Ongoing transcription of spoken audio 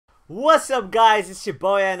What's up guys, it's your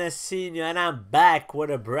boy Anassinho and I'm back with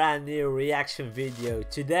a brand new reaction video.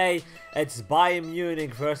 Today it's Bayern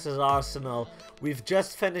Munich versus Arsenal. We've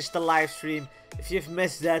just finished the live stream. If you've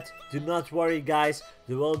missed that, do not worry guys.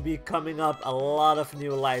 There will be coming up a lot of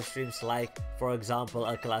new live streams, like for example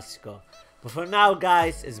El Clasico. But for now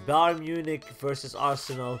guys, it's Bayern Munich versus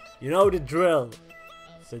Arsenal. You know the drill.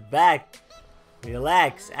 Sit back,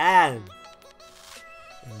 relax and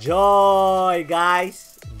enjoy guys.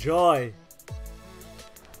 Joy.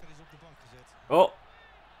 Oh,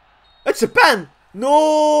 it's a pen.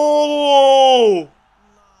 No,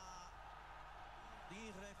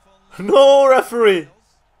 no referee,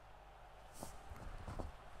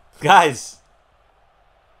 guys.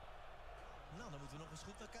 Nou, dan moeten we nog eens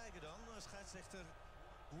goed naar kijken dan. Scheidsrechter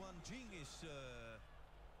is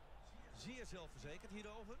zeer zelfverzekerd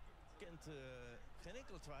hierover. Kent geen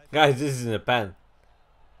enkele twijfel. Guys, this isn't a pen.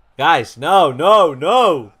 Guys, no.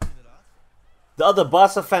 The other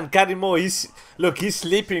Barca fan, Karimo, he's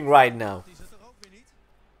sleeping right now.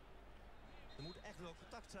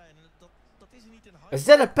 Is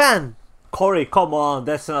that a pen? Corey, come on,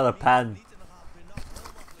 that's not a pen.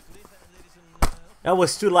 That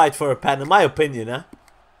was too light for a pen, in my opinion, huh?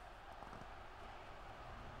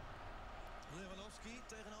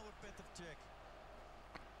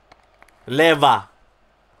 Leva.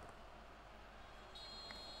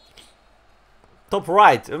 Top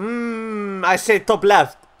right. I say top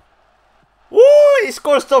left. Woo! He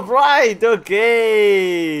scores top right.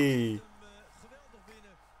 Okay.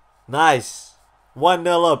 Nice.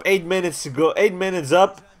 1-0 up. 8 minutes to go. 8 minutes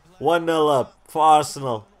up. 1-0 up for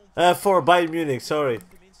Arsenal. For Bayern Munich. Sorry.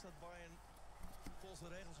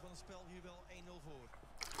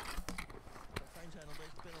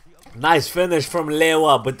 Nice finish from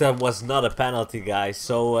Lewa, but that was not a penalty, guys.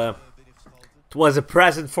 So it was a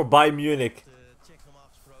present for Bayern Munich.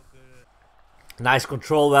 Nice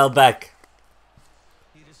control, well back.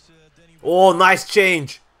 Oh, nice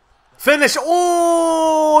change. Finish.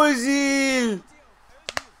 Oh, Özil.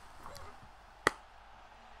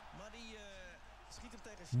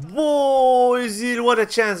 Whoa, Özil, what a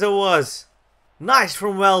chance that was. Nice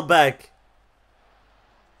from well back.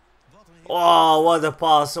 Oh, what a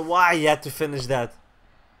pass. Why you had to finish that?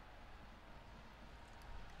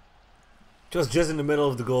 It was just in the middle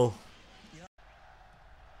of the goal.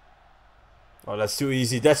 Oh, that's too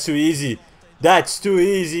easy. That's too easy. That's too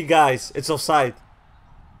easy, guys. It's offside.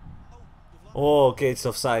 Oh, okay, it's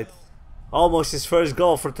offside. Almost his first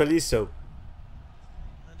goal for Khalido.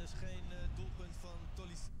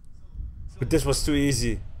 But this was too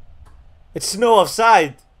easy. It's no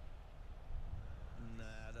offside.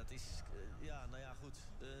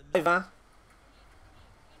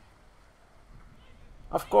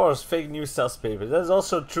 Of course, fake news sells paper. That's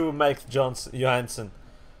also true, Mike Johansson.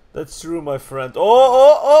 That's true, my friend.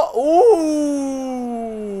 Oh!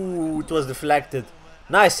 Ooh! It was deflected.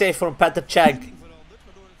 Nice save from Petr Cech.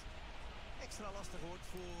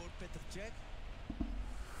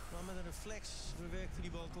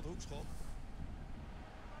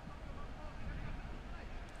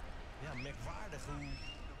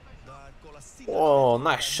 Oh,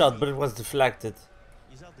 nice shot, but it was deflected.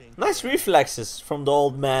 Nice reflexes from the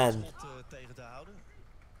old man.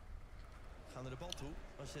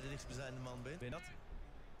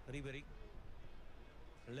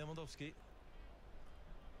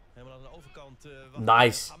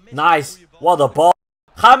 Nice, nice. What a ball.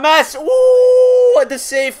 James. Ooh, the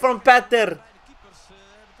save from Petr.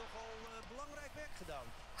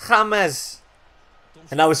 James.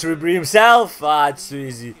 And now it's Ribery himself. Ah, it's too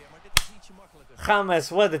easy.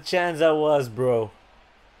 James, what a chance that was, bro.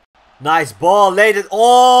 Nice ball, laid it.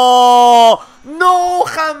 Oh, no,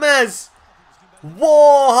 James.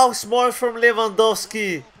 Whoa, how smart from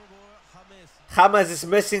Lewandowski. James is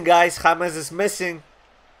missing, guys. James is missing.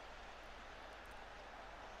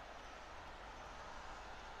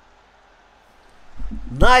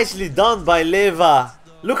 Nicely done by Leva.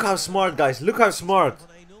 Look how smart, guys. Look how smart.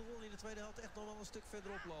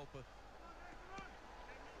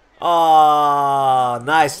 Ah,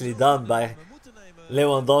 nicely done by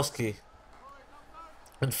Lewandowski.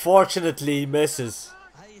 Unfortunately, he misses.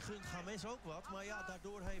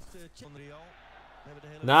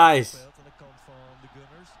 Nice.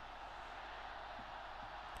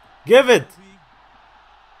 Give it.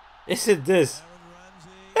 Is it this?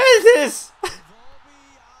 It is.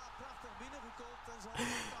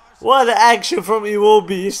 What an action from Iwobi.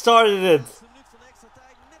 He started it.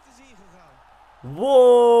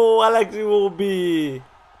 Whoa, I like Iwobi.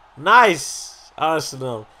 Nice,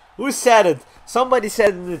 Arsenal. Who said it? Somebody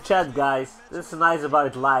said in the chat, guys. This is nice about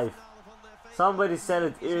it live. Somebody said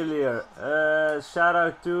it earlier. Shout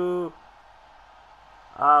out to...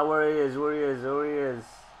 where he is.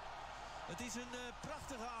 Het is een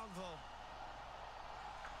prachtige aanval.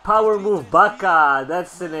 Power move Barca,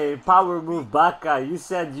 that's the name. Power move Barca. You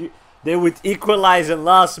said they would equalize in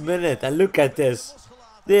last minute, and look at this.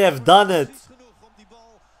 They have done it.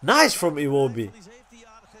 Nice from Iwobi.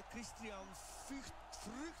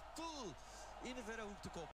 In de verre hoek te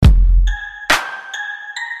koppen.